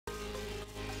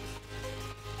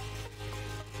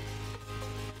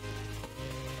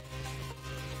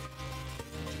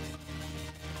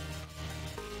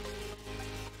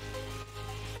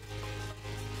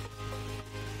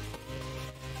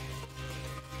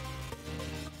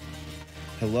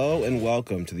Hello and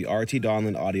welcome to the RT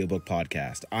Donlon audiobook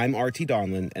podcast. I'm RT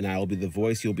Donlon, and I will be the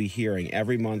voice you'll be hearing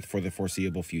every month for the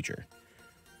foreseeable future.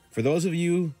 For those of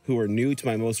you who are new to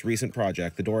my most recent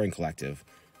project, the Dorian Collective,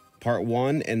 Part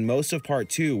 1 and most of Part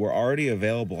 2 were already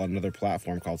available on another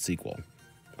platform called Sequel.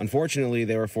 Unfortunately,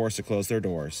 they were forced to close their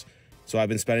doors, so I've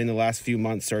been spending the last few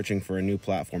months searching for a new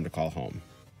platform to call home.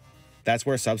 That's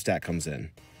where Substack comes in.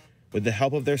 With the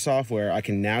help of their software, I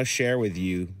can now share with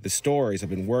you the stories I've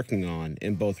been working on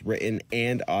in both written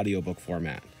and audiobook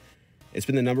format. It's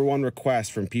been the number one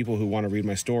request from people who want to read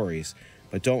my stories,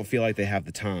 but don't feel like they have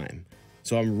the time.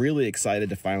 So I'm really excited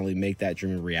to finally make that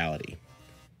dream a reality.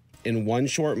 In one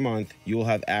short month, you will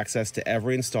have access to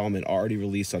every installment already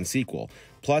released on Sequel,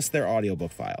 plus their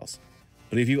audiobook files.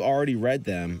 But if you've already read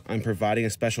them, I'm providing a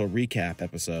special recap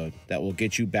episode that will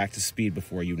get you back to speed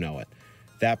before you know it.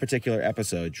 That particular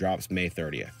episode drops May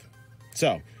 30th.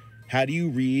 So, how do you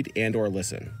read and or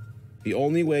listen? The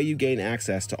only way you gain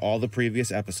access to all the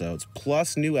previous episodes,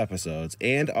 plus new episodes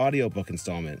and audiobook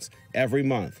installments every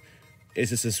month, is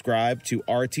to subscribe to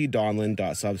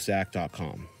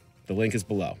rtdonlon.substack.com. The link is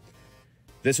below.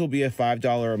 This will be a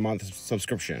 $5 a month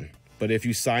subscription, but if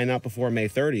you sign up before May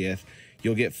 30th,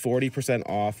 you'll get 40%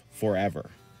 off forever.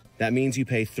 That means you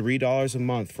pay $3 a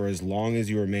month for as long as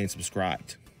you remain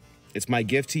subscribed. It's my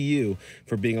gift to you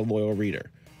for being a loyal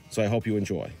reader, so I hope you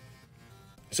enjoy.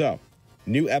 So,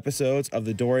 new episodes of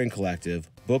the Dorian Collective,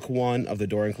 Book 1 of the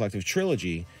Dorian Collective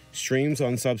trilogy, streams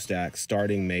on Substack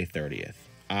starting May 30th.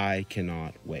 I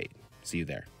cannot wait. See you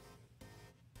there.